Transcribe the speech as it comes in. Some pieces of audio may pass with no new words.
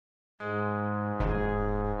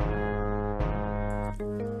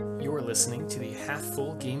listening to the Half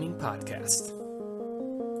Full Gaming Podcast.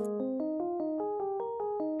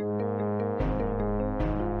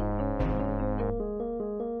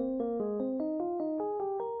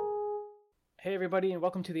 Hey everybody, and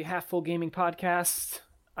welcome to the Half Full Gaming Podcast.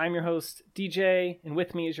 I'm your host, DJ, and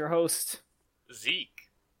with me is your host, Zeke.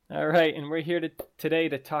 Alright, and we're here today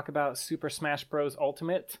to talk about Super Smash Bros.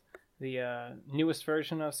 Ultimate. The newest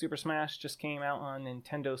version of Super Smash just came out on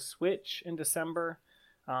Nintendo Switch in December.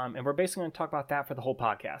 And we're basically going to talk about that for the whole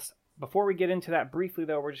podcast. Before we get into that briefly,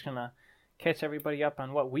 though, we're just going to catch everybody up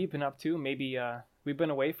on what we've been up to. Maybe we've been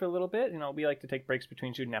away for a little bit. You know, we like to take breaks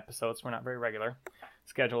between shooting episodes. We're not very regular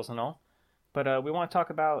schedules and all. But we want to talk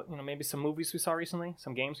about, maybe some movies we saw recently,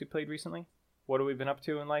 some games we played recently. What have we been up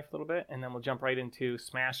to in life a little bit? And then we'll jump right into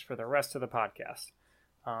Smash for the rest of the podcast.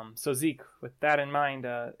 So Zeke, with that in mind,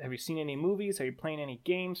 have you seen any movies? Are you playing any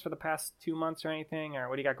games for the past 2 months or anything? Or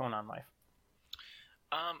what do you got going on in life?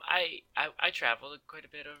 I traveled quite a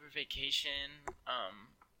bit over vacation.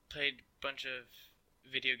 Played a bunch of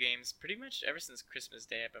video games. Pretty much ever since Christmas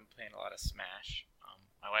Day, I've been playing a lot of Smash.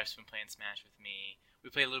 My wife's been playing Smash with me. We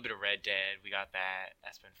played a little bit of Red Dead. We got that.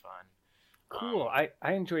 That's been fun. Cool.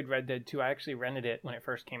 I enjoyed Red Dead too. I actually rented it when it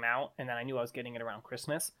first came out, and then I knew I was getting it around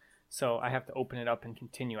Christmas. So I have to open it up and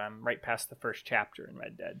continue. I'm right past the first chapter in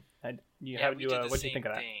Red Dead. What do you think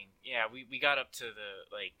of that? Yeah, we got up to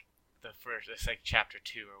the first, it's like chapter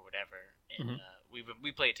 2 or whatever, and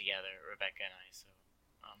we played together, Rebecca and I. So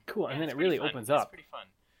cool, yeah, and then it really opens up. It's pretty fun.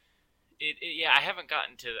 Yeah, I haven't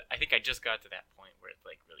gotten to. I think I just got to that point where it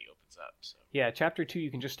like really opens up. So yeah, chapter 2 you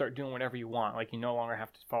can just start doing whatever you want. Like you no longer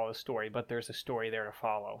have to follow the story, but there's a story there to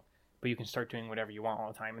follow. But you can start doing whatever you want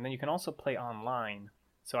all the time, and then you can also play online.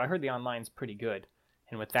 So I heard the online's pretty good.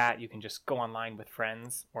 And with that, you can just go online with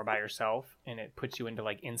friends or by yourself, and it puts you into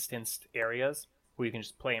like instanced areas where you can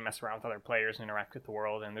just play and mess around with other players and interact with the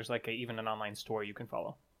world. And there's like even an online story you can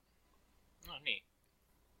follow. Oh, neat.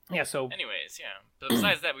 Yeah, so... Anyways, yeah. But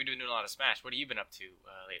besides that, we've been doing a lot of Smash. What have you been up to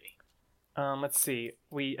lately? Let's see.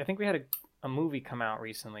 I think we had a movie come out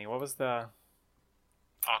recently. What was the...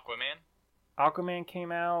 Aquaman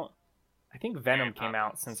came out. I think Venom came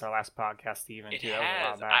out since our last podcast even, too. It that was a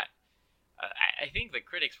has. while back. I think the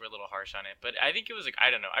critics were a little harsh on it, but I think it was like,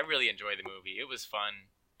 I don't know. I really enjoyed the movie. It was fun.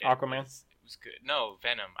 Aquaman? It was good. No,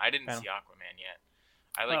 Venom. I didn't see Aquaman yet.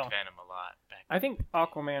 I liked Venom a lot back then. I think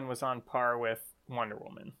Aquaman was on par with Wonder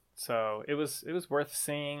Woman. So it was worth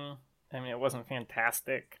seeing. I mean, it wasn't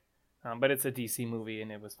fantastic, but it's a DC movie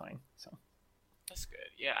and it was fine. So that's good.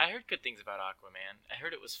 Yeah, I heard good things about Aquaman. I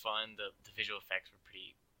heard it was fun. The visual effects were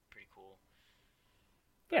pretty cool.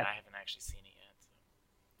 But yeah, I haven't actually seen it yet. So.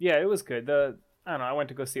 Yeah, it was good. I don't know. I went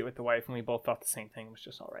to go see it with the wife, and we both thought the same thing. It was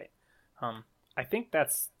just all right. I think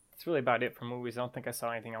that's really about it for movies. I don't think I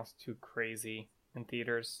saw anything else too crazy in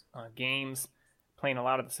theaters. Games, playing a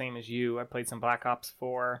lot of the same as you. I played some Black Ops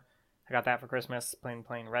 4. I got that for Christmas.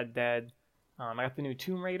 Playing Red Dead. I got the new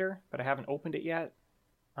Tomb Raider, but I haven't opened it yet.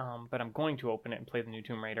 But I'm going to open it and play the new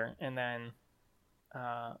Tomb Raider. And then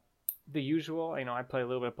the usual, I play a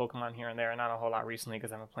little bit of Pokemon here and there, not a whole lot recently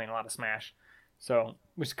because I've been playing a lot of Smash. So,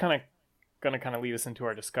 which is going to lead us into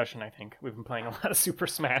our discussion, I think. We've been playing a lot of Super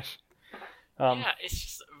Smash. Yeah, it's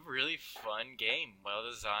just a really fun game. Well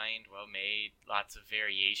designed, well made, lots of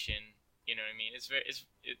variation. You know what I mean?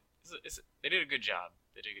 They did a good job.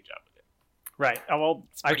 They did a good job with it. Right. Well,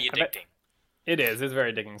 it's pretty addicting. It is. It's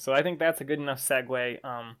very addicting. So I think that's a good enough segue.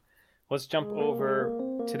 Let's jump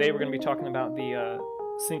over. Today we're going to be talking about the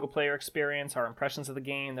single-player experience, our impressions of the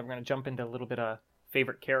game. Then we're going to jump into a little bit of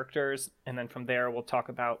favorite characters. And then from there, we'll talk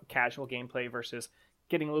about casual gameplay versus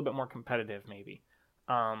getting a little bit more competitive, maybe.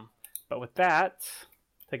 But with that,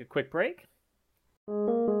 take a quick break.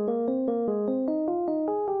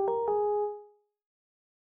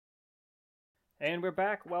 And we're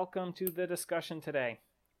back. Welcome to the discussion today.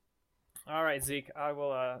 All right, Zeke,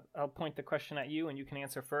 I'll point the question at you, and you can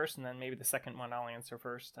answer first, and then maybe the second one I'll answer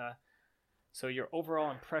first. So your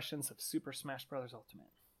overall impressions of Super Smash Bros.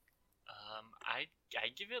 Ultimate? I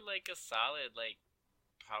give it like a solid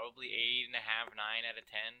probably 8.5, 9 out of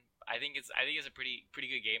 10. I think it's a pretty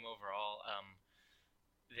good game overall.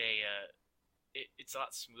 It's a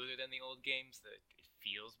lot smoother than the old games. It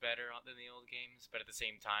feels better than the old games, but at the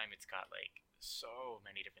same time, it's got like so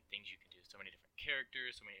many different things you can do, so many different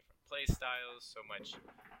characters, so many different play styles, so much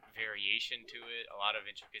variation to it, a lot of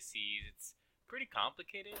intricacies. It's pretty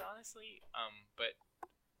complicated, honestly. But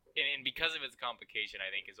because of its complication, I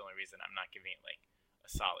think is the only reason I'm not giving it like a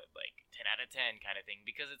solid 10 out of 10 kind of thing,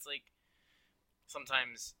 because it's like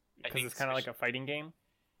sometimes because it's kind of like a fighting game.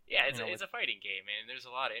 Yeah, it's a fighting game, and there's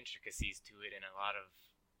a lot of intricacies to it, and a lot of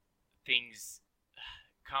things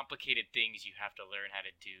complicated things you have to learn how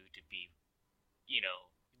to do to be,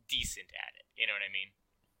 decent at it. You know what I mean?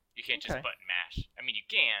 You can't just Okay. button mash. I mean, you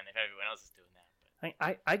can if everyone else is doing that. But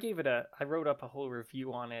I wrote up a whole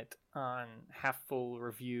review on it on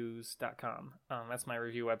halffullreviews.com. That's my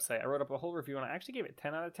review website. I wrote up a whole review and I actually gave it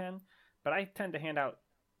 10 out of 10, but I tend to hand out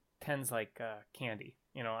 10s like candy.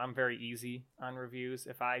 I'm very easy on reviews.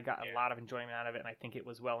 If I got a lot of enjoyment out of it and I think it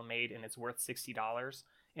was well made and it's worth $60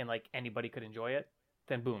 and like anybody could enjoy it,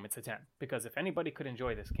 then boom, it's a 10. Because if anybody could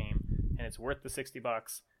enjoy this game and it's worth the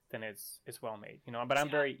 $60, then it's well made. But I'm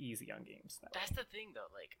very easy on games. That's the thing though.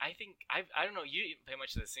 Like I think I don't know. You didn't play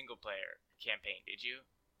much of the single player campaign, did you?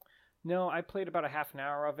 No, I played about a half an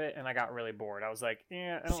hour of it and I got really bored. I was like,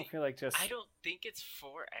 I don't feel like just. I don't think it's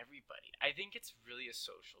for everybody. I think it's really a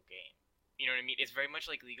social game. You know what I mean? It's very much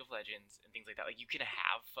like League of Legends and things like that. Like you can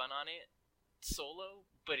have fun on it solo,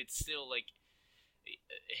 but it's still like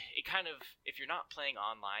it kind of, if you're not playing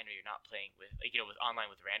online or you're not playing with with online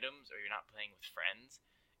with randoms or you're not playing with friends,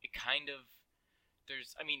 it kind of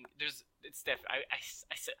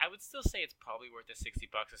I would still say it's probably worth the $60,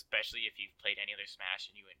 especially if you've played any other Smash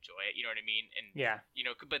and you enjoy it. You know what I mean? And yeah,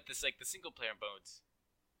 but this like the single player mode's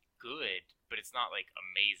good, but it's not like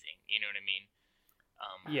amazing. You know what I mean?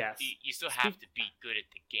 Yes. You still have to be good at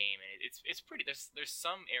the game, and it's pretty. There's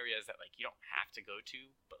some areas that like you don't have to go to,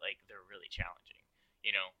 but like they're really challenging.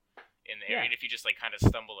 In the area, and if you just like kind of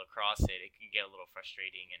stumble across it, it can get a little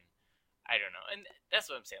frustrating, and I don't know. And that's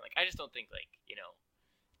what I'm saying. Like I just don't think like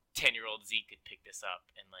 10-year-old Zeke could pick this up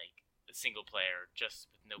and like a single player just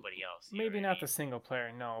with nobody else. Maybe not the single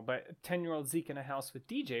player, no, but 10-year-old Zeke in a house with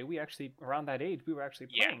DJ, we actually around that age we were actually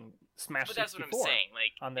playing Smash 64. But that's what I'm saying.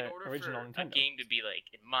 Like on the in order original for Nintendo. A game to be like,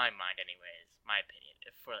 in my mind, anyways, my opinion,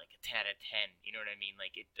 for like a 10 out of 10, you know what I mean?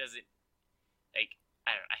 Like it doesn't, like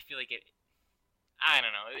I don't know. I feel like it. I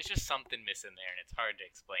don't know. It's just something missing there, and it's hard to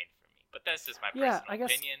explain for me. But that's just my personal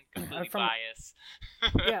opinion. Completely biased.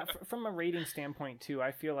 From a rating standpoint too,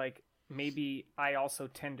 I feel like maybe I also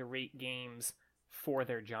tend to rate games for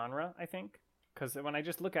their genre. I think because when I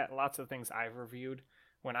just look at lots of things I've reviewed,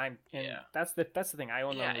 that's the thing. I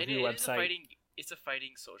own a review website. It's a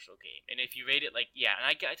fighting social game, and if you rate it like and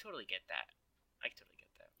I totally get that.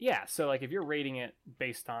 Yeah, so like if you're rating it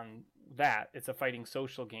based on that, it's a fighting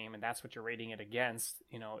social game, and that's what you're rating it against.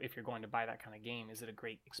 If you're going to buy that kind of game, is it a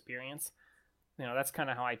great experience? That's kind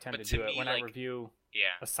of how I tend to do it. When I review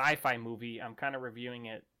a sci-fi movie, I'm kind of reviewing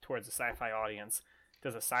it towards a sci-fi audience.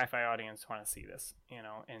 Does a sci-fi audience want to see this?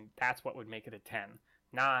 And that's what would make it a 10.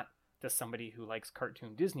 Not does somebody who likes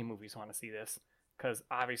cartoon Disney movies want to see this? Because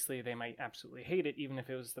obviously they might absolutely hate it, even if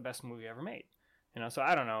it was the best movie ever made. So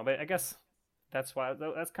I don't know, but I guess that's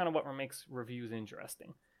kind of what makes reviews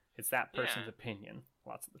interesting. It's that person's opinion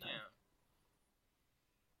lots of the time.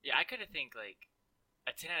 Yeah, I kind of think like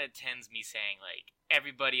a 10 out of 10's me saying like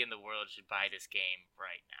everybody in the world should buy this game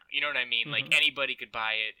right now. You know what I mean? Mm-hmm. Like anybody could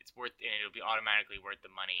buy it. It's worth, and it'll be automatically worth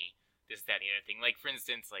the money. This, that, and the other thing. Like for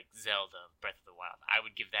instance, like Zelda Breath of the Wild. I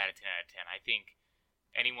would give that a 10 out of 10. I think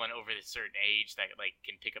anyone over a certain age that like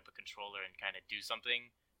can pick up a controller and kind of do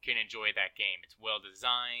something can enjoy that game. It's well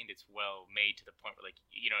designed. It's well made to the point where like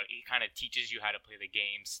it kind of teaches you how to play the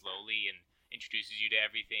game slowly and introduces you to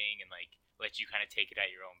everything and like lets you kind of take it at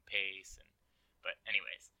your own pace. But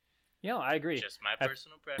anyways, yeah, I agree. Just my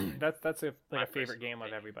personal preference. That's a favorite game of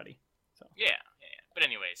everybody. So yeah. But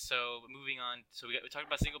anyways, so moving on. So we talked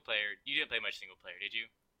about single player. You didn't play much single player, did you?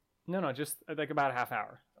 No, just like about a half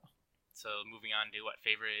hour. So moving on to what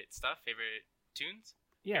favorite stuff? Favorite tunes?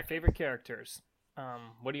 Yeah, favorite characters.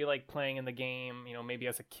 What do you like playing in the game? Maybe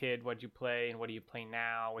as a kid, what'd you play, and what do you play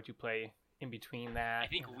now? What'd you play in between that? I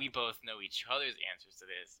think we both know each other's answers to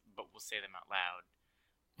this, but we'll say them out loud.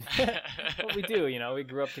 Well, we do. We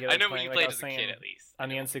grew up together. I know what you played as a kid, at least. On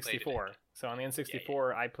the N64. So on the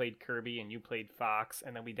N64, I played Kirby, and you played Fox,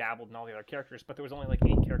 and then we dabbled in all the other characters. But there was only like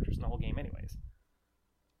 8 characters in the whole game, anyways.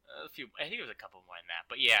 A few. I think it was a couple more than that,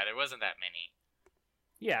 but yeah, there wasn't that many.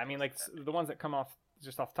 Yeah, I mean, like the ones that come off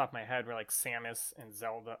just off the top of my head were like Samus and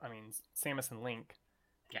Zelda. I mean, Samus and Link,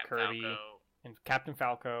 and Kirby, and Captain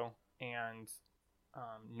Falco, and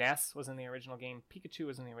Ness was in the original game. Pikachu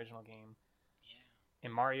was in the original game. Yeah.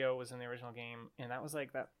 And Mario was in the original game, and that was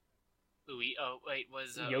like that. Luigi. Oh wait,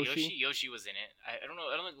 was Yoshi? Yoshi was in it. I don't know.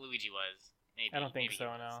 I don't think Luigi was. Maybe. I don't think so.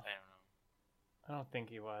 No. I don't know. I don't think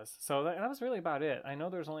he was. So that was really about it. I know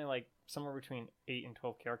there's only like somewhere between 8 and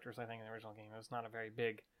 12 characters, I think, in the original game. It was not a very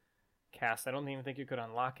big cast. I don't even think you could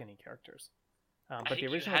unlock any characters. But I think the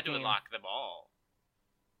original you had to game, unlock them all.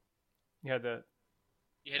 You had to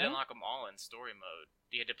unlock them all in story mode.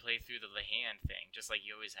 you had to play through the hand thing, just like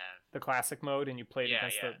you always have. The classic mode, and you played Yeah,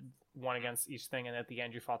 against yeah. the one against each thing, and at the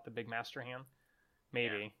end you fought the big master hand.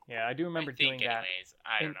 Maybe. Yeah. Yeah, I do remember I think, doing that. anyways.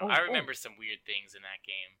 I don't And know. I remember some weird things in that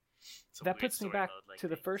game. Some that weird puts me story back mode, like, to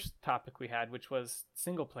the things. first topic we had, which was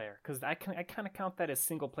single player, because I kind of count that as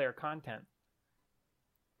single player content.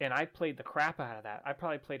 And I played the crap out of that. I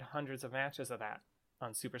probably played hundreds of matches of that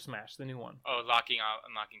on Super Smash, the new one. Oh, unlocking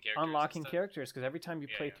characters. Unlocking and stuff? characters, because every time you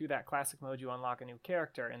Yeah, play yeah. through that classic mode, you unlock a new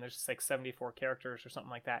character, and there's just like 74 characters or something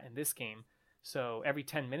like that in this game. So every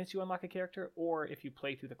 10 minutes you unlock a character, or if you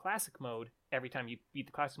play through the classic mode, every time you beat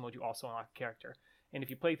the classic mode, you also unlock a character. And if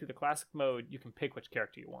you play through the classic mode, you can pick which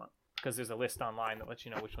character you want, because there's a list online that lets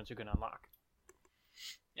you know which ones you're going to unlock.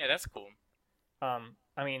 Yeah, that's cool.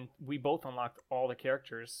 I mean, we both unlocked all the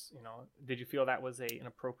characters. You know, did you feel that was an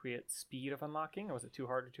appropriate speed of unlocking, or was it too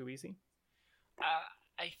hard or too easy?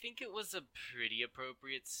 I think it was a pretty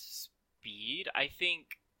appropriate speed. I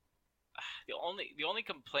think the only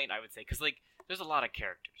complaint I would say, because like there's a lot of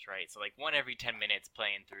characters, right? So like one every 10 minutes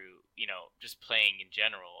playing through, just playing in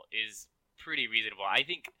general is pretty reasonable. I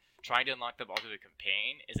think trying to unlock them all through the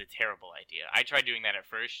campaign is a terrible idea. I tried doing that at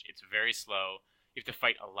first. It's very slow. You have to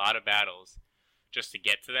fight a lot of battles just to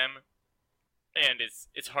get to them, and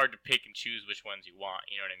it's hard to pick and choose which ones you want.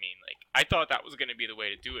 You know what I mean? Like I thought that was going to be the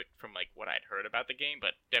way to do it from like what I'd heard about the game,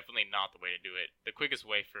 but definitely not the way to do it. The quickest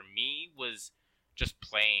way for me was just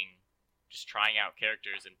trying out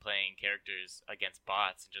characters and playing characters against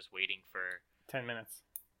bots and just waiting for 10 minutes.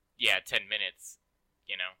 10 minutes.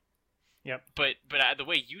 Yep. But the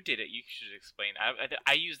way you did it, you should explain.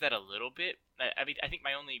 I use that a little bit. I mean, I think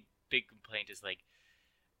my only big complaint is like,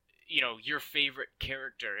 your favorite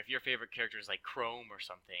character. If your favorite character is like Chrome or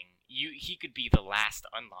something, he could be the last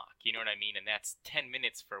unlock. You know what I mean? And that's 10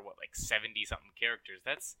 minutes for what, like 70 something characters.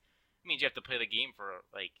 That means you have to play the game for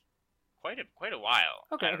like quite a while.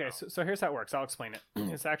 Okay. So here's how it works. I'll explain it.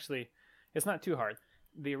 It's not too hard.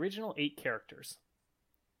 The original 8 characters,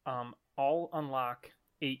 all unlock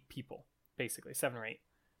 8 people, basically 7 or 8.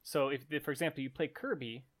 So if, for example, you play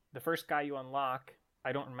Kirby, the first guy you unlock,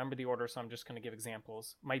 I don't remember the order, so I'm just going to give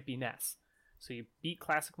examples, might be Ness. So you beat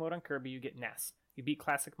classic mode on Kirby, you get Ness. You beat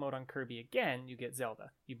classic mode on Kirby again, you get Zelda.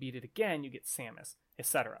 You beat it again, you get Samus,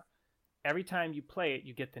 etc. Every time you play it,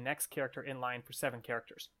 you get the next character in line for 7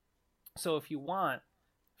 characters. So if you want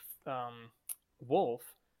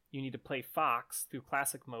Wolf, you need to play Fox through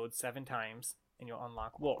classic mode 7 times, and you'll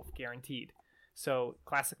unlock Wolf, guaranteed. So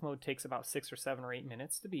classic mode takes about 6 or 7 or 8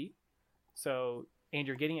 minutes to beat. And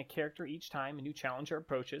you're getting a character each time. A new challenger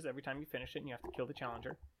approaches every time you finish it, and you have to kill the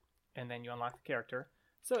challenger, and then you unlock the character.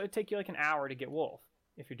 So it'd take you like an hour to get Wolf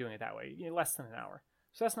if you're doing it that way. Less than an hour.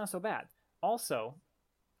 So that's not so bad. Also,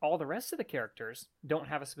 all the rest of the characters don't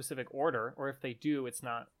have a specific order, or if they do, it's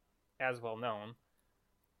not as well known.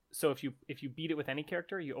 So if you beat it with any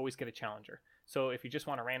character, you always get a challenger. So if you just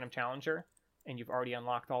want a random challenger and you've already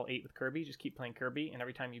unlocked all 8 with Kirby, just keep playing Kirby, and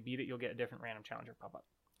every time you beat it, you'll get a different random challenger pop up.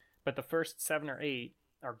 But the first 7 or 8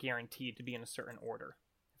 are guaranteed to be in a certain order,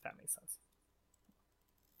 if that makes sense.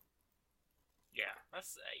 Yeah,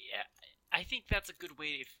 that's I think that's a good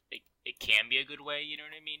way. If it can be a good way, you know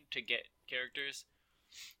what I mean, to get characters.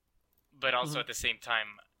 But also at the same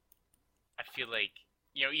time, I feel like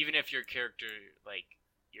even if your character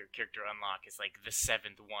unlock is like the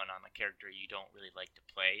 7th one on the character you don't really like to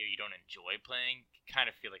play or you don't enjoy playing, it kind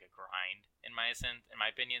of feel like a grind in my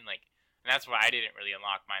opinion. Like. And that's why I didn't really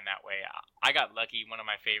unlock mine that way. I got lucky. One of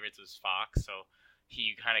my favorites was Fox, so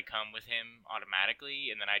he kind of come with him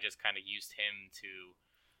automatically, and then I just kind of used him to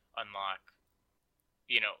unlock.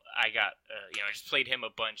 I got I just played him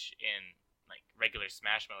a bunch in like regular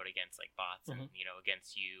Smash mode against like bots and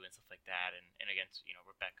against you and stuff like that, and against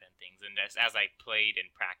Rebecca and things. And as I played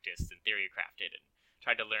and practiced and theory crafted and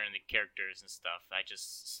tried to learn the characters and stuff, I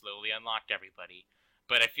just slowly unlocked everybody.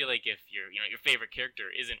 But I feel like if your favorite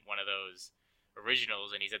character isn't one of those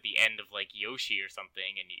originals and he's at the end of like Yoshi or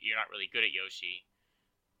something and you're not really good at Yoshi,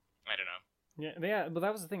 I don't know. Yeah, but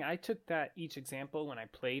that was the thing. I took that each example when I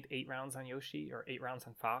played 8 rounds on Yoshi or 8 rounds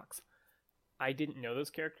on Fox. I didn't know those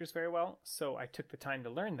characters very well, so I took the time to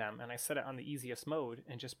learn them, and I set it on the easiest mode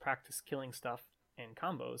and just practiced killing stuff and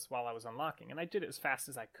combos while I was unlocking. And I did it as fast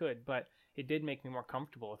as I could, but it did make me more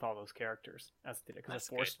comfortable with all those characters as it did it, because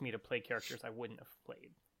it forced me to play characters I wouldn't have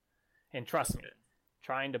played. And trust me,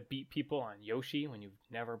 trying to beat people on Yoshi when you've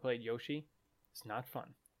never played Yoshi, it's not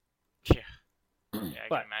fun. Yeah, I can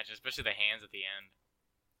imagine, especially the hands at the end.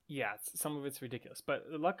 Yeah, some of it's ridiculous, but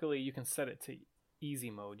luckily you can set it to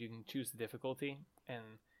easy mode. You can choose the difficulty, and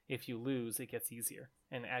if you lose, it gets easier,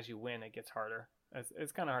 and as you win, it gets harder.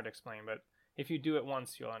 It's kind of hard to explain, but if you do it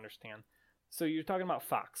once, you'll understand. So you're talking about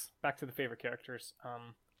Fox. Back to the favorite characters.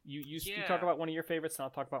 You talk Yeah. about one of your favorites, and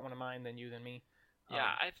I'll talk about one of mine. Then you, then me.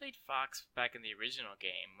 Yeah, I played Fox back in the original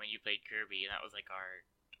game when you played Kirby, and that was like our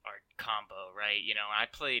combo, right? You know, I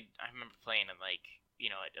remember playing in like, you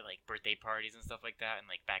know, at like birthday parties and stuff like that, and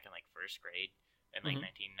like back in like first grade in like Mhm.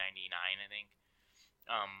 1999, I think.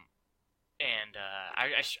 Um, and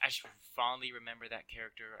I fondly remember that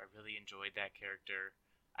character. I really enjoyed that character.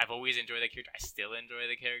 I've always enjoyed that character. I still enjoy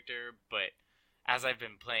the character, but as I've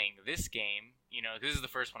been playing this game, you know, this is the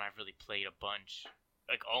first one I've really played a bunch,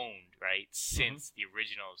 like owned, right, since the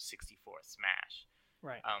original 64 Smash.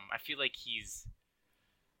 Right. I feel like he's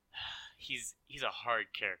a hard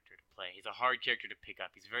character to play. He's a hard character to pick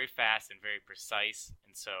up. He's very fast and very precise,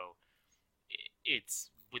 and so it's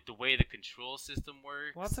with the way the control system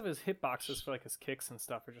works. Lots of his hitboxes for like his kicks and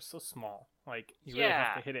stuff are just so small. Like you really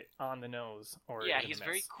have to hit it on the nose or yeah, you're gonna he's a miss.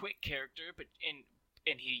 very quick character, but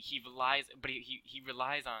and he relies, but he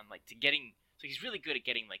relies on like to getting. So he's really good at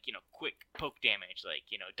getting like, you know, quick poke damage, like,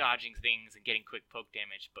 you know, dodging things and getting quick poke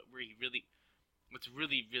damage. But where he really, what's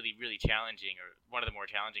really challenging, or one of the more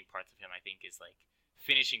challenging parts of him, I think, is like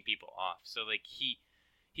finishing people off. So like he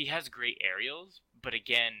has great aerials, but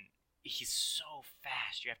again, he's so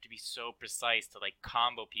fast. You have to be so precise to like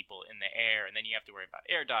combo people in the air, and then you have to worry about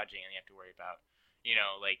air dodging, and you have to worry about, you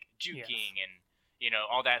know, like juking and, you know,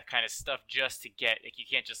 all that kind of stuff just to get, like, you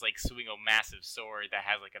can't just like swing a massive sword that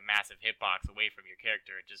has like a massive hitbox away from your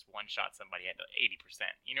character and just one shot somebody at 80%.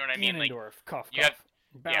 You know what I mean? Like, Ganondorf, cough, you cough. have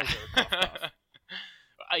Bowser, cough, cough.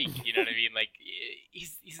 Ike, you know what I mean? Like,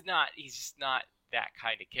 he's just not that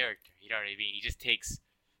kind of character. You know what I mean? He just takes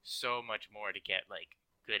so much more to get like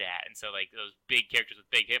good at, and so like those big characters with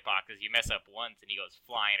big hitboxes, you mess up once and he goes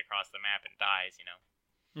flying across the map and dies. You know.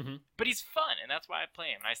 Mm-hmm. But he's fun, and that's why I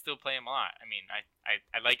play him. And I still play him a lot. I mean,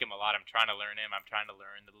 I like him a lot. I'm trying to learn him. I'm trying to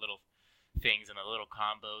learn the little things and the little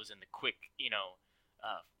combos and the quick, you know,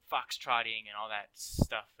 foxtrotting and all that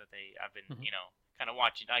stuff that I've been, you know, kind of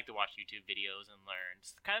watching. I like to watch YouTube videos and learn.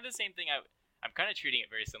 It's kind of the same thing. I'm kind of treating it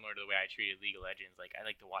very similar to the way I treated League of Legends. Like, I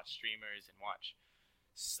like to watch streamers and watch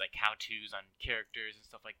like how-tos on characters and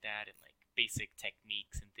stuff like that, and like basic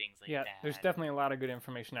techniques and things like that. Yeah, there's definitely a lot of good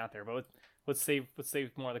information out there, but let's save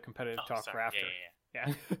more of the competitive talk for after.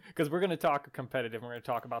 Yeah, because we're going to talk competitive. We're going to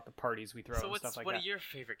talk about the parties we throw and stuff like that. So what are your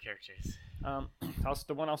favorite characters?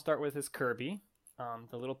 The one I'll start with is Kirby,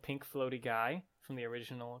 the little pink floaty guy from the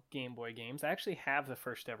original Game Boy games. I actually have the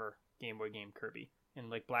first ever Game Boy game Kirby in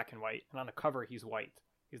like black and white, and on the cover he's white.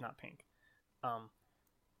 He's not pink.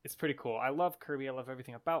 It's pretty cool. I love Kirby. I love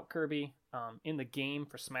everything about Kirby. In the game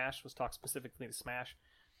for Smash, let's talk specifically to Smash.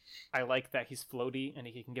 I like that he's floaty and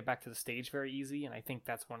he can get back to the stage very easy, and I think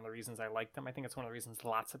that's one of the reasons I like him. I think it's one of the reasons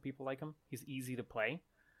lots of people like him. He's easy to play.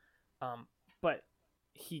 But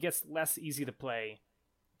he gets less easy to play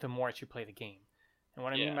the more that you play the game. And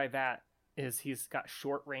what I mean by that is he's got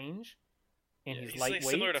short range, and he's lightweight.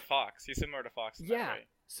 Similar to Fox. He's similar to Fox in that way.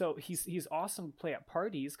 So he's awesome to play at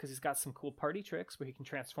parties because he's got some cool party tricks where he can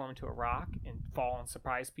transform into a rock and fall and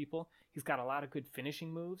surprise people. He's got a lot of good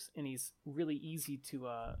finishing moves, and he's really easy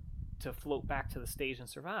to float back to the stage and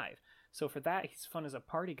survive. So for that, he's fun as a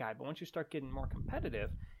party guy. But once you start getting more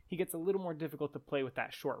competitive, he gets a little more difficult to play with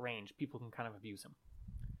that short range. People can kind of abuse him.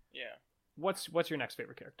 Yeah. What's your next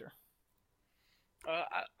favorite character?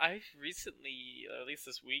 I've recently, at least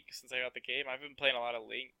this week since I got the game, I've been playing a lot of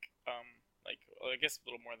Link. I guess a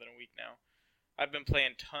little more than a week now. I've been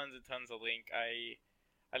playing tons and tons of Link.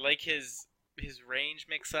 I like his range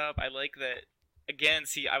mix up. I like that. Again,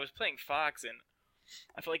 see, I was playing Fox and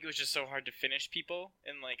I feel like it was just so hard to finish people,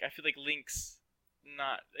 and like I feel like Link's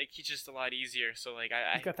not like he's just a lot easier. So like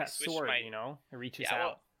he's got that sword, you know, it reaches out.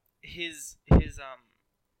 Well, his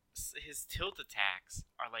tilt attacks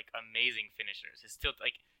are like amazing finishers. His tilt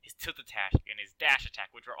attack and his dash attack,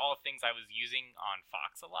 which are all things I was using on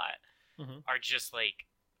Fox a lot, are just like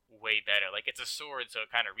way better. Like, it's a sword, so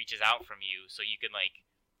it kind of reaches out from you, so you can like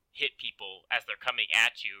hit people as they're coming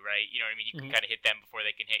at you, right? You know what I mean? You can kind of hit them before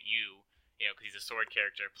they can hit you, you know, because he's a sword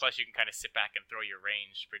character. Plus, you can kind of sit back and throw your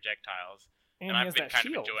ranged projectiles. And I've been kind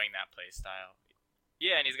of enjoying that play style.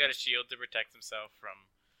 Yeah, and he's got a shield to protect himself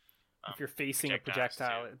from. If you're facing a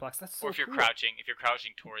projectile, it blocks. That's so Or if you're cool. crouching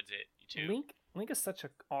towards it, too. Link is such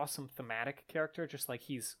an awesome thematic character. Just like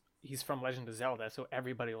he's from Legend of Zelda, so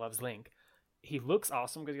everybody loves Link. He looks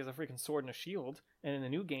awesome because he has a freaking sword and a shield. And in the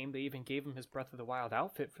new game, they even gave him his Breath of the Wild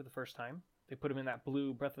outfit for the first time. They put him in that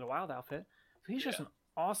blue Breath of the Wild outfit. So he's just an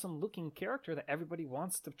awesome looking character that everybody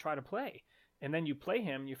wants to try to play. And then you play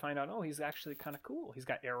him, you find out, oh, he's actually kind of cool. He's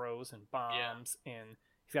got arrows and bombs, and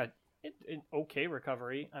he's got Okay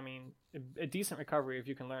recovery. I mean, a decent recovery if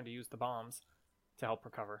you can learn to use the bombs to help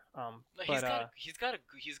recover. He's got a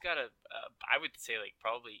I would say like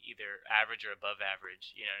probably either average or above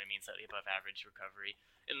average. You know what I mean? Slightly above average recovery,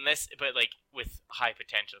 but like with high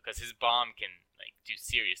potential, because his bomb can like do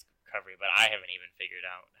serious recovery. But I haven't even figured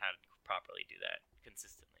out how to properly do that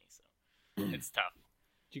consistently, so it's tough.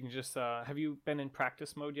 You can just have you been in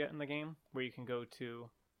practice mode yet in the game where you can go to?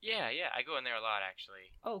 Yeah, I go in there a lot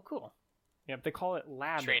actually. Oh, cool. Yeah, they call it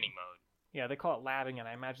labbing. Training mode. Yeah, they call it labbing, and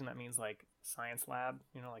I imagine that means like science lab.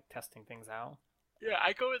 You know, like testing things out. Yeah,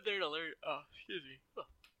 I go in there to learn. Oh, excuse me.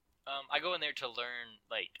 I go in there to learn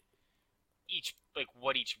like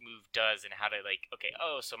what each move does and how to like. Okay,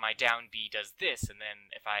 so my down B does this, and then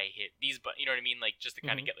if I hit these, but you know what I mean, like just to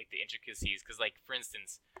kind of get like the intricacies. Because like for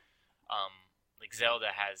instance, like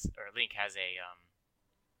Zelda has or Link has a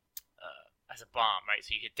bomb, right?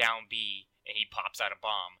 So you hit down B and he pops out a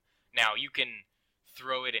bomb. Now you can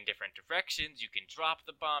throw it in different directions. You can drop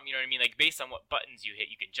the bomb. You know what I mean? Like based on what buttons you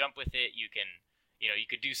hit, you can jump with it. You can, you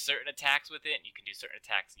could do certain attacks with it. And you can do certain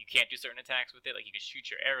attacks. You can't do certain attacks with it. Like you can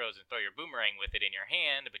shoot your arrows and throw your boomerang with it in your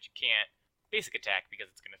hand, but you can't basic attack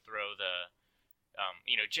because it's gonna throw the,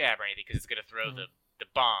 jab or anything because it's gonna throw the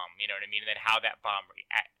bomb. You know what I mean? And then how that bomb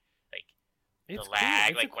It's the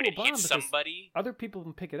lag, cool. like when it hits somebody. Other people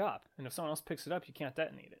can pick it up, and if someone else picks it up, you can't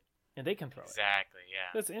detonate it. And they can throw it. Exactly,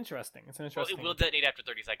 yeah. That's interesting. It's an interesting. Well, it will detonate after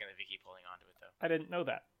 30 seconds if you keep holding onto it, though. I didn't know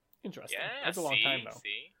that. Interesting. Yeah, that's a long time, though.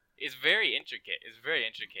 See? It's very intricate.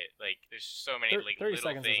 Like, there's so many like 30 little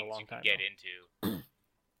seconds things is a long you can time, get into.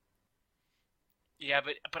 Yeah,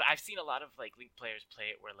 but I've seen a lot of like Link players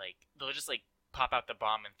play it where like they'll just like pop out the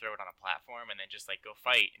bomb and throw it on a platform and then just like go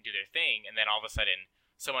fight and do their thing, and then all of a sudden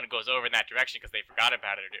someone goes over in that direction because they forgot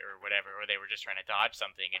about it or whatever, or they were just trying to dodge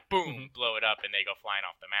something and boom, blow it up and they go flying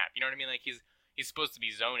off the map. You know what I mean? Like he's supposed to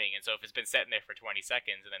be zoning, and so if it's been sitting there for 20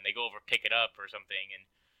 seconds and then they go over pick it up or something and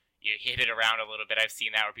you hit it around a little bit. I've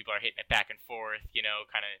seen that where people are hitting it back and forth,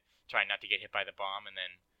 kind of trying not to get hit by the bomb, and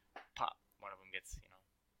then pop, one of them gets,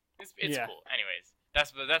 it's cool. Anyways,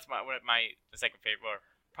 that's the second favorite, or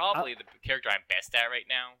probably the character I'm best at right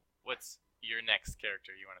now. What's your next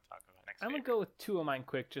character you want to talk about? I'm going to go with two of mine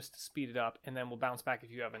quick just to speed it up, and then we'll bounce back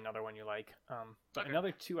if you have another one you like. But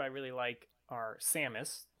another two I really like are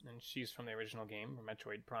Samus, and she's from the original game, or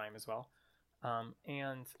Metroid Prime as well.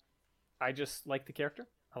 And I just like the character.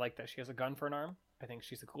 I like that she has a gun for an arm. I think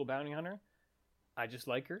she's a cool bounty hunter. I just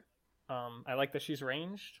like her. I like that she's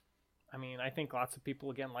ranged. I mean, I think lots of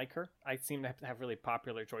people, again, like her. I seem to have really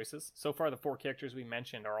popular choices. So far, the 4 characters we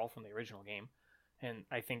mentioned are all from the original game. And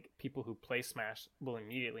I think people who play Smash will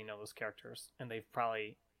immediately know those characters, and they've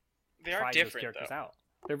probably tried those characters out.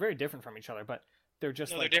 They're very different from each other, but they're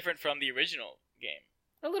just they're different from the original game.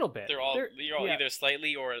 A little bit. They're all either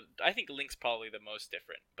slightly or I think Link's probably the most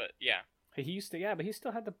different, but yeah. But he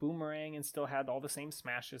still had the boomerang and still had all the same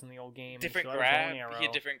smashes in the old game. Different grab. He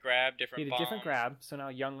had different grab, different bombs. He had a different grab, so now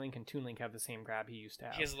Young Link and Toon Link have the same grab he used to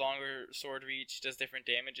have. He has longer sword reach, does different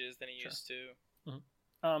damages than he used to. Mm-hmm.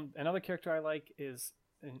 Another character I like is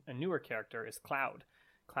a newer character is Cloud.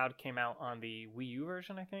 Cloud came out on the Wii U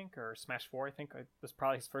version, I think, or Smash 4, I think. It was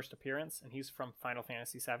probably his first appearance, and he's from Final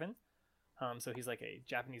Fantasy VII. So he's like a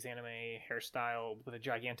Japanese anime hairstyle with a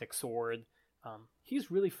gigantic sword. He's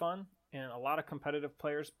really fun, and a lot of competitive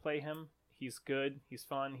players play him. He's good, he's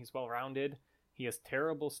fun, he's well-rounded. He has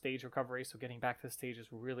terrible stage recovery, so getting back to the stage is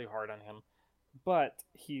really hard on him. But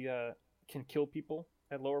he can kill people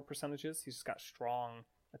at lower percentages. He's just got strong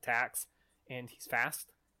attacks, and he's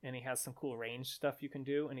fast, and he has some cool range stuff you can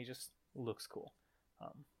do, and he just looks cool.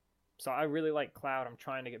 So I really like Cloud. I'm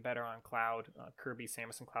trying to get better on Cloud. Kirby,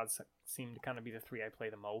 Samus, and Cloud seem to kind of be the 3 I play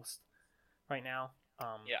the most right now.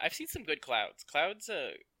 Yeah, I've seen some good Clouds. Cloud's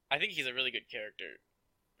I think he's a really good character.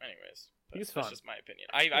 Anyways, he's fun. That's just my opinion.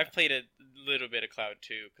 I've played a little bit of Cloud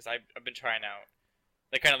too because I've been trying out.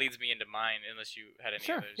 That kind of leads me into mine, unless you had any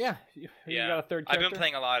others. Yeah. You got a third character? I've been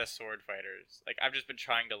playing a lot of sword fighters. Like I've just been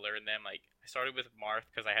trying to learn them. Like I started with Marth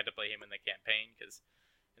because I had to play him in the campaign because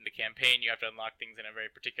in the campaign you have to unlock things in a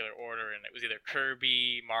very particular order, and it was either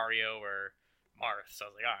Kirby, Mario, or Marth. So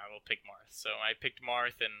I was like, I will pick Marth. So I picked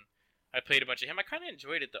Marth and I played a bunch of him. I kind of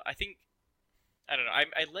enjoyed it though. I don't know.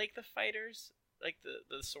 I like the fighters, like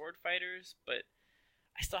the sword fighters, but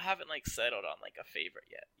I still haven't like settled on like a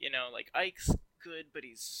favorite yet. Like Ike's good, but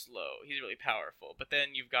he's slow. He's really powerful. But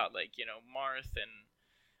then you've got like Marth and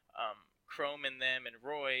Chrome and them and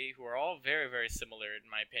Roy, who are all very, very similar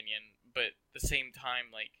in my opinion. But at the same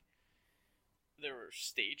time, like their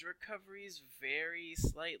stage recoveries vary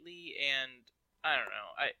slightly, and I don't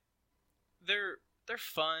know. they're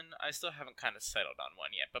fun. I still haven't kind of settled on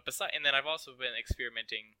one yet. But and then I've also been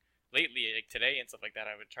experimenting lately, like today and stuff like that.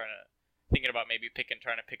 I've been thinking about maybe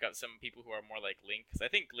trying to pick up some people who are more like Link, because I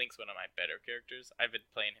think Link's one of my better characters. I've been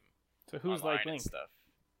playing him. So who's like Link? And stuff.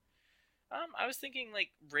 I was thinking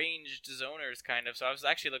like ranged zoners kind of. So I was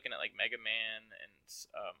actually looking at like Mega Man and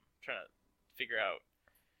trying to figure out.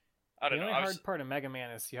 I don't know. The only hard part of Mega Man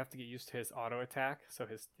is you have to get used to his auto attack. So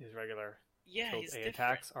his regular his A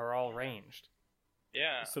attacks are all ranged.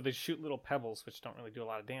 Yeah. So they shoot little pebbles, which don't really do a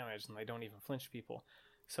lot of damage, and they don't even flinch people.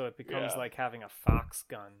 So it becomes like having a fox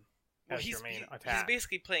gun as your main attack. He's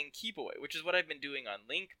basically playing keep away, which is what I've been doing on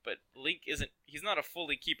Link. But Link he's not a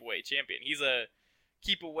fully keep away champion. He's a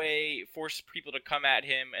keep away, force people to come at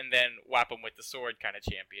him, and then whap him with the sword kind of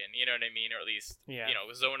champion. You know what I mean? Or at least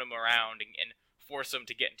zone him around and force him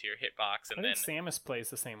to get into your hitbox. And I think Samus plays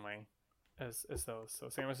the same way as those. So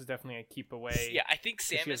Samus is definitely a keep away. Yeah, I think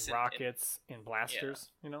Samus she has rockets and blasters.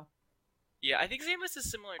 Yeah, I think Samus is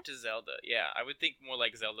similar to Zelda. Yeah, I would think more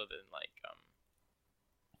like Zelda than like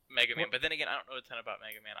Mega Man. But then again, I don't know a ton about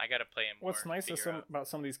Mega Man. I gotta play him more. What's nice about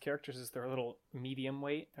some of these characters is they're a little medium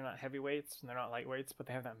weight. They're not heavyweights and they're not lightweights, but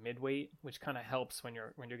they have that mid weight, which kind of helps when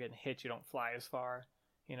you're getting hit. You don't fly as far.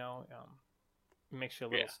 It makes you a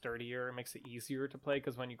little sturdier. It makes it easier to play,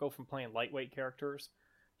 because when you go from playing lightweight characters,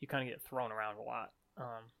 you kind of get thrown around a lot.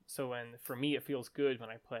 So for me, it feels good when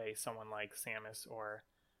I play someone like Samus or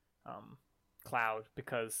Cloud,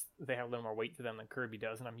 because they have a little more weight to them than Kirby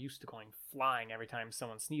does, and I'm used to going flying every time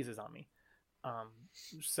someone sneezes on me.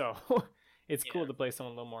 So it's cool to play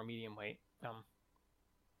someone a little more medium weight.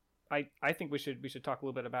 I think we should talk a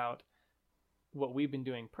little bit about what we've been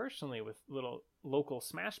doing personally with little local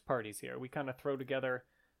Smash parties here. We kind of throw together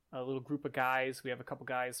a little group of guys. We have a couple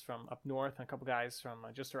guys from up north and a couple guys from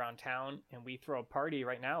just around town, and we throw a party.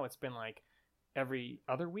 Right now it's been like every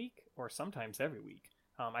other week or sometimes every week.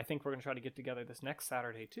 I think we're going to try to get together this next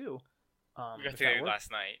Saturday too. We got together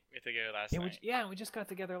last night. We just got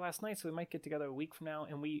together last night, so we might get together a week from now,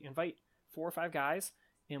 and we invite 4 or 5 guys,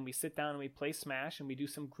 and we sit down and we play Smash, and we do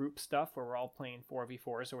some group stuff where we're all playing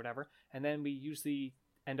 4v4s or whatever, and then we usually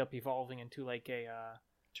end up evolving into like a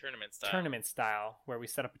tournament style where we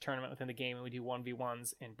set up a tournament within the game, and we do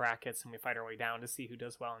 1v1s in brackets, and we fight our way down to see who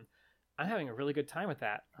does well. And I'm having a really good time with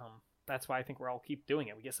that. That's why I think we're all keep doing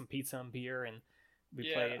it. We get some pizza and beer, and we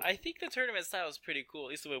play it. I think the tournament style is pretty cool,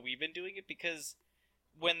 at least the way we've been doing it, because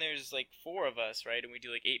when there's like 4 of us, right, and we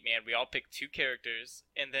do like 8-man, we all pick 2 characters,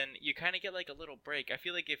 and then you kind of get like a little break. I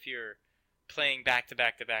feel like if you're playing back to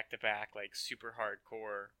back to back to back, like super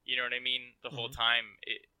hardcore, you know what I mean, the whole time,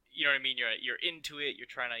 you know what I mean, you're into it, you're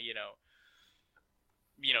trying to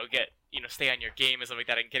get stay on your game and stuff like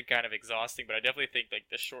that, and get kind of exhausting. But I definitely think like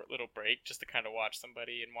the short little break just to kind of watch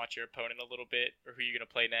somebody and watch your opponent a little bit, or who you're gonna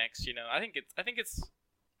play next, I think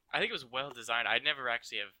it was well designed. I'd never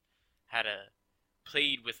actually have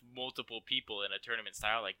played with multiple people in a tournament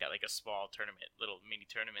style like that, like a small tournament, little mini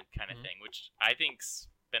tournament kind of thing, which I think's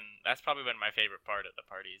that's probably been my favorite part of the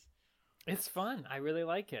parties. It's fun. I really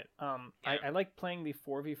like it. I like playing the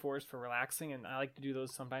 4v4s for relaxing, and I like to do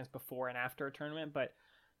those sometimes before and after a tournament, but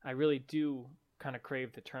I really do kind of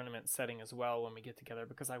crave the tournament setting as well when we get together,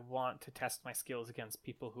 because I want to test my skills against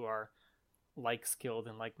people who are like-skilled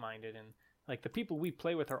and like-minded, and like the people we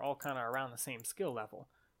play with are all kind of around the same skill level.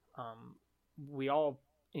 We all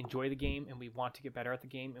enjoy the game, and we want to get better at the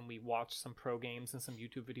game, and we watch some pro games and some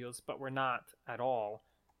YouTube videos, but we're not at all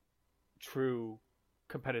true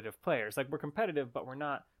competitive players. Like, we're competitive, but we're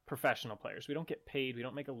not professional players. We don't get paid. We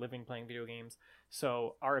don't make a living playing video games.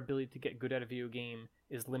 So our ability to get good at a video game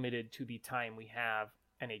is limited to the time we have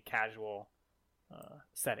in a casual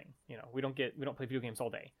setting. We don't play video games all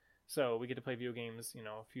day. So we get to play video games,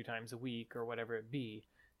 a few times a week or whatever it be.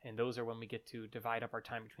 And those are when we get to divide up our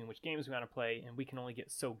time between which games we want to play, and we can only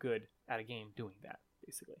get so good at a game doing that,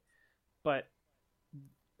 basically. But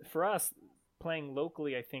for us, playing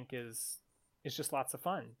locally, I think is just lots of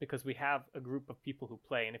fun, because we have a group of people who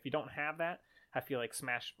play. And if you don't have that, I feel like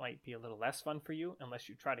Smash might be a little less fun for you unless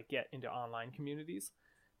you try to get into online communities.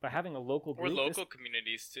 But having a local group, or local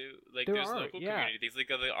communities too, like there's local communities, like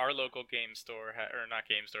our local game store, or not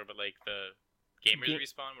game store, but like the Gamers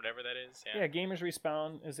Respawn, whatever that is. Yeah, Gamers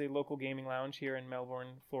Respawn is a local gaming lounge here in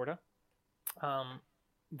Melbourne, Florida.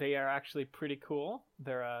 They are actually pretty cool.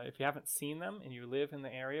 They're if you haven't seen them and you live in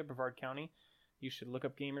the area, Brevard County, you should look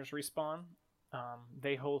up Gamers Respawn.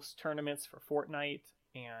 They host tournaments for Fortnite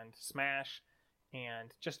and Smash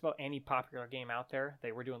and just about any popular game out there.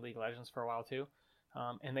 They were doing League of Legends for a while too.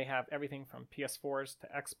 And they have everything from PS4s to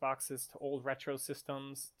Xboxes to old retro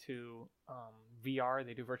systems to VR.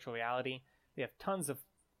 They do virtual reality. They have tons of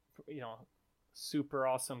super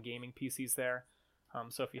awesome gaming PCs there.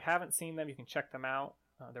 So if you haven't seen them, you can check them out.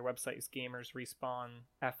 Their website is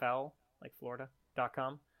gamersrespawnfl, like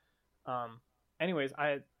Florida.com. Anyways,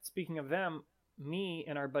 speaking of them, me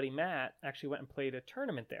and our buddy Matt actually went and played a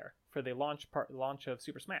tournament there for the launch of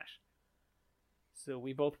Super Smash. So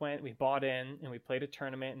we both went, we bought in, and we played a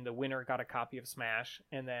tournament, and the winner got a copy of Smash,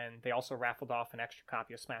 and then they also raffled off an extra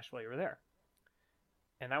copy of Smash while you were there.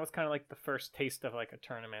 And that was kind of like the first taste of like a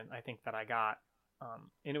tournament I think that I got,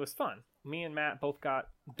 and it was fun. Me and Matt both got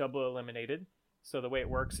double eliminated. So the way it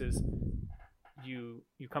works is you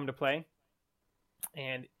come to play,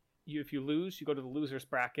 and if you lose, you go to the loser's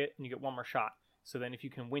bracket, and you get one more shot. So then if you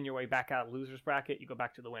can win your way back out of the loser's bracket, you go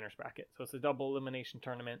back to the winner's bracket. So it's a double elimination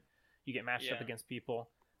tournament. You get matched up against people.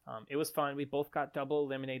 It was fun. We both got double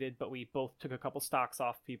eliminated, but we both took a couple stocks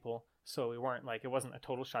off people. So we weren't like, it wasn't a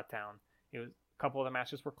total shutdown. It was a couple of the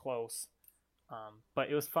matches were close. But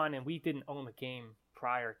it was fun, and we didn't own the game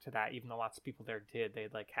prior to that, even though lots of people there did.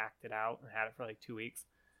 They'd like hacked it out and had it for like 2 weeks.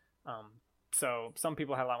 So some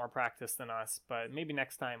people had a lot more practice than us, but maybe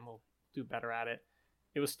next time we'll do better at it.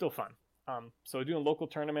 It was still fun. So doing local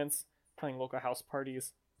tournaments, playing local house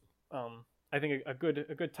parties. I think a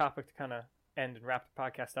good topic to kind of end and wrap the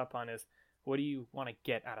podcast up on is, what do you want to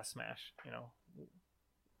get out of Smash? You know,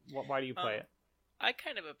 why do you play it? I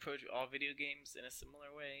kind of approach all video games in a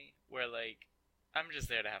similar way, where like I'm just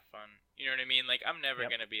there to have fun. You know what I mean? Like I'm never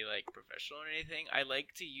gonna be like professional or anything. I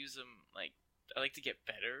like to use them, like I like to get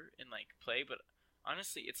better in like play, but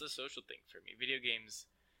honestly, it's a social thing for me. Video games,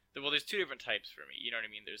 well, there's two different types for me. You know what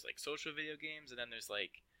I mean? There's like social video games, and then there's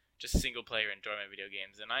like just single player enjoyment video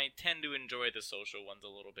games, and I tend to enjoy the social ones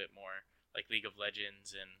a little bit more, like League of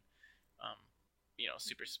Legends and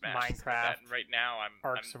Super Smash, Minecraft. Right now, I'm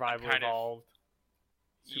Survival Evolved.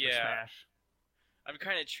 Super Smash. I'm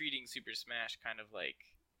kind of treating Super Smash kind of like,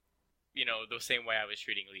 the same way I was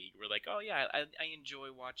treating League. We're like, oh yeah, I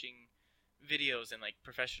enjoy watching videos and like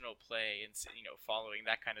professional play and following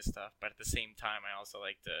that kind of stuff, but at the same time, I also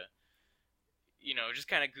like to just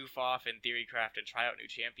kind of goof off in Theorycraft and try out new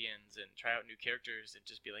champions and try out new characters and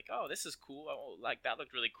just be like, oh, this is cool. Oh, like that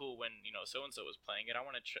looked really cool when, so-and-so was playing it. I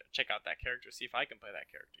want to check out that character, see if I can play that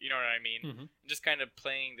character. You know what I mean? Mm-hmm. Just kind of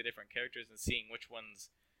playing the different characters and seeing which ones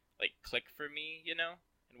like click for me, and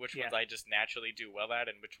which ones I just naturally do well at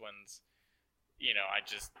and which ones, I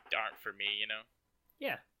just aren't for me,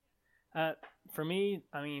 Yeah. For me,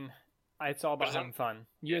 I mean, it's all about having fun.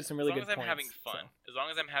 You had some really good points. As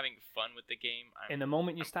long as I'm having fun with the game. And the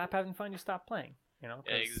moment you stop having fun, you stop playing.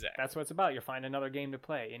 Exactly. That's what it's about. You'll find another game to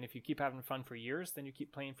play. And if you keep having fun for years, then you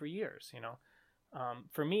keep playing for years,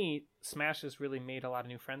 For me, Smash has really made a lot of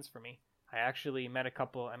new friends for me. I actually met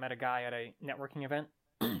a guy at a networking event,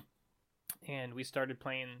 and we started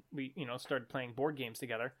playing board games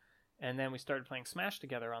together, and then we started playing Smash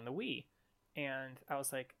together on the Wii. And I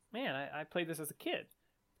was like, man, I played this as a kid.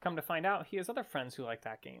 Come to find out, he has other friends who like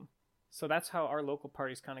that game. So that's how our local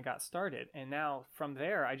parties kind of got started. And now from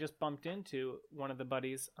there, I just bumped into one of the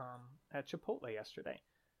buddies at Chipotle yesterday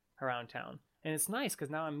around town. And it's nice because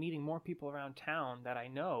now I'm meeting more people around town that I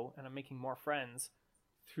know, and I'm making more friends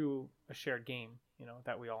through a shared game,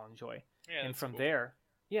 that we all enjoy. Yeah, and from cool. there,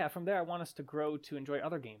 I want us to grow to enjoy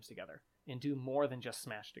other games together and do more than just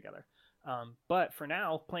Smash together. But for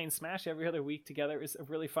now, playing Smash every other week together is a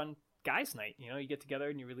really fun guys' night. You get together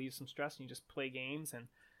and you relieve some stress and you just play games. And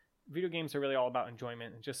video games are really all about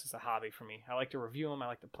enjoyment and just as a hobby for me. I like to review them. I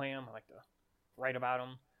like to play them. I like to write about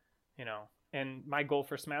them. And my goal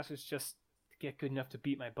for Smash is just to get good enough to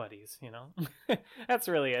beat my buddies. That's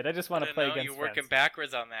really it. I just want to play against You're working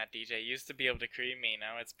backwards on that, DJ. You used to be able to cream me.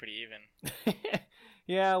 Now it's pretty even.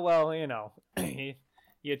 Yeah, well,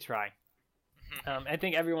 you try. I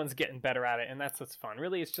think everyone's getting better at it, and that's what's fun.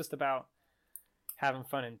 Really, it's just about having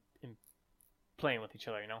fun and playing with each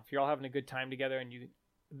other. If you're all having a good time together, and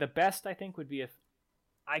the best I think would be if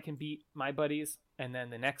I can beat my buddies, and then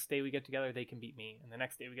the next day we get together, they can beat me, and the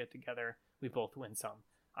next day we get together, we both win some.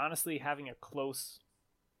 Honestly, having a close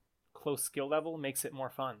skill level makes it more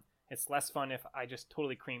fun. It's less fun if I just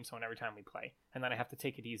totally cream someone every time we play, and then I have to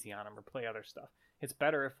take it easy on them or play other stuff. It's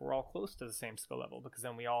better if we're all close to the same skill level, because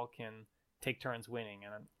then we all can take turns winning,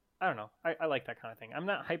 and I don't know. I like that kind of thing. I'm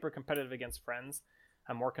not hyper competitive against friends.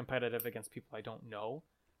 I'm more competitive against people I don't know.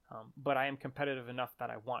 But I am competitive enough that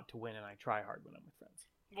I want to win, and I try hard when I'm with friends.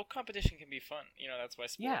 Well, competition can be fun. That's why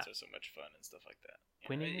sports are so much fun and stuff like that.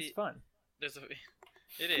 Winning is fun.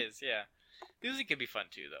 It is, yeah. Losing can be fun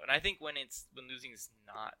too, though. And I think when losing is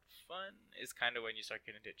not fun is kind of when you start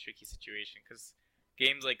getting into a tricky situation, because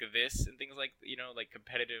games like this and things like like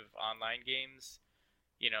competitive online games,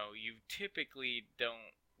 you typically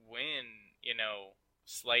don't win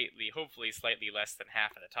hopefully slightly less than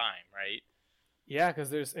half of the time, right? Yeah, because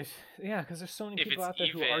there's so many people out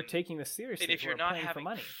there who are taking this seriously. And if you're not having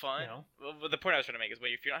money, fun, well, the point I was trying to make is,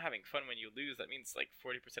 if you're not having fun when you lose, that means like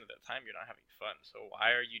 40% of the time you're not having fun. So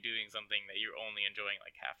why are you doing something that you're only enjoying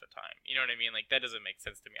like half the time? You know what I mean? Like, that doesn't make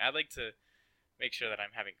sense to me. I like to make sure that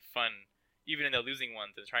I'm having fun, even in the losing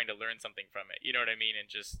ones, and trying to learn something from it. You know what I mean?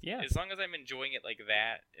 And just as long as I'm enjoying it like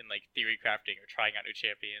that, in like theory crafting or trying out new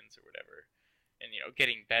champions or whatever, and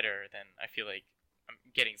getting better, then I feel like I'm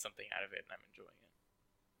getting something out of it and I'm enjoying it.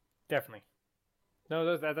 Definitely.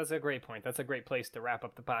 No, that's a great point. That's a great place to wrap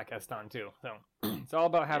up the podcast on too. So it's all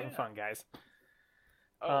about having fun, guys.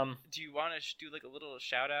 Do you want to do like a little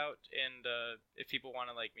shout out, and if people want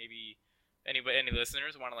to, like, maybe any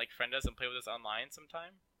listeners want to like friend us and play with us online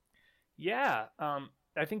sometime? Yeah.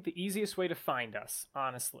 I think the easiest way to find us,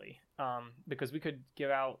 honestly, because we could give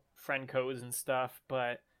out friend codes and stuff,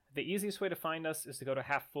 but the easiest way to find us is to go to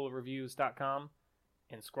halffullreviews.com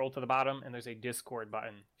and scroll to the bottom, and there's a Discord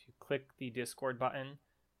button. If you click the Discord button,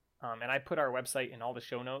 and I put our website in all the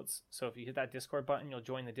show notes, so if you hit that Discord button, you'll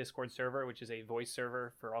join the Discord server, which is a voice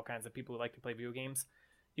server for all kinds of people who like to play video games.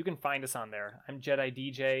 You can find us on there. I'm Jedi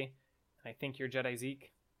DJ, and I think you're Jedi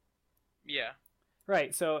Zeke. Yeah.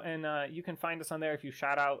 Right, so, and you can find us on there if you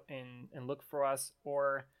shout out and look for us,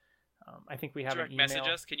 or I think we have direct an email. Message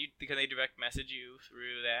us? Can they direct message you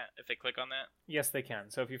through that if they click on that? Yes, they can.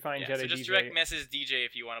 So if you find Jedi DJ... so just direct message DJ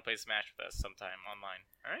if you want to play Smash with us sometime online.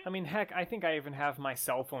 All right? I mean, heck, I think I even have my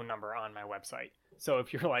cell phone number on my website. So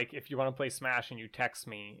if you want to play Smash and you text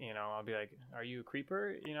me, I'll be like, are you a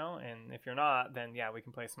creeper? And if you're not, then yeah, we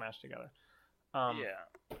can play Smash together.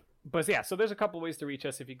 But yeah, so there's a couple ways to reach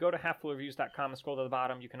us. If you go to halffullreviews.com and scroll to the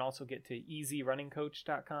bottom, you can also get to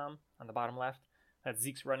easyrunningcoach.com on the bottom left. That's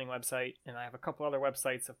Zeke's running website. And I have a couple other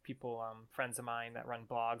websites of people, friends of mine that run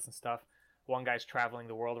blogs and stuff. One guy's traveling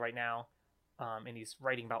the world right now, and he's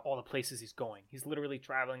writing about all the places he's going. He's literally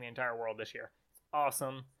traveling the entire world this year. It's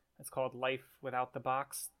awesome. It's called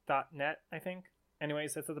lifewithoutthebox.net, I think.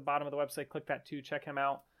 Anyways, that's at the bottom of the website. Click that too. Check him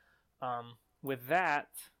out. With that,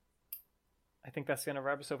 I think that's going to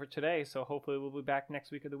wrap us over today. So hopefully we'll be back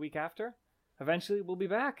next week or the week after. Eventually, we'll be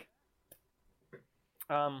back.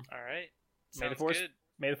 All right. Sounds good.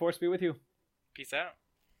 May the Force be with you. Peace out.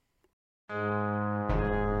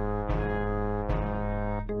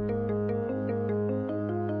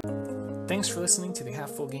 Thanks for listening to the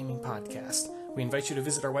Half Full Gaming Podcast. We invite you to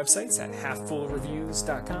visit our websites at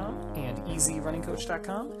halffullreviews.com and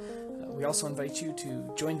easyrunningcoach.com. We also invite you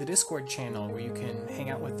to join the Discord channel where you can hang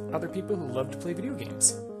out with other people who love to play video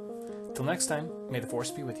games. Till next time, may the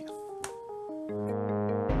Force be with you.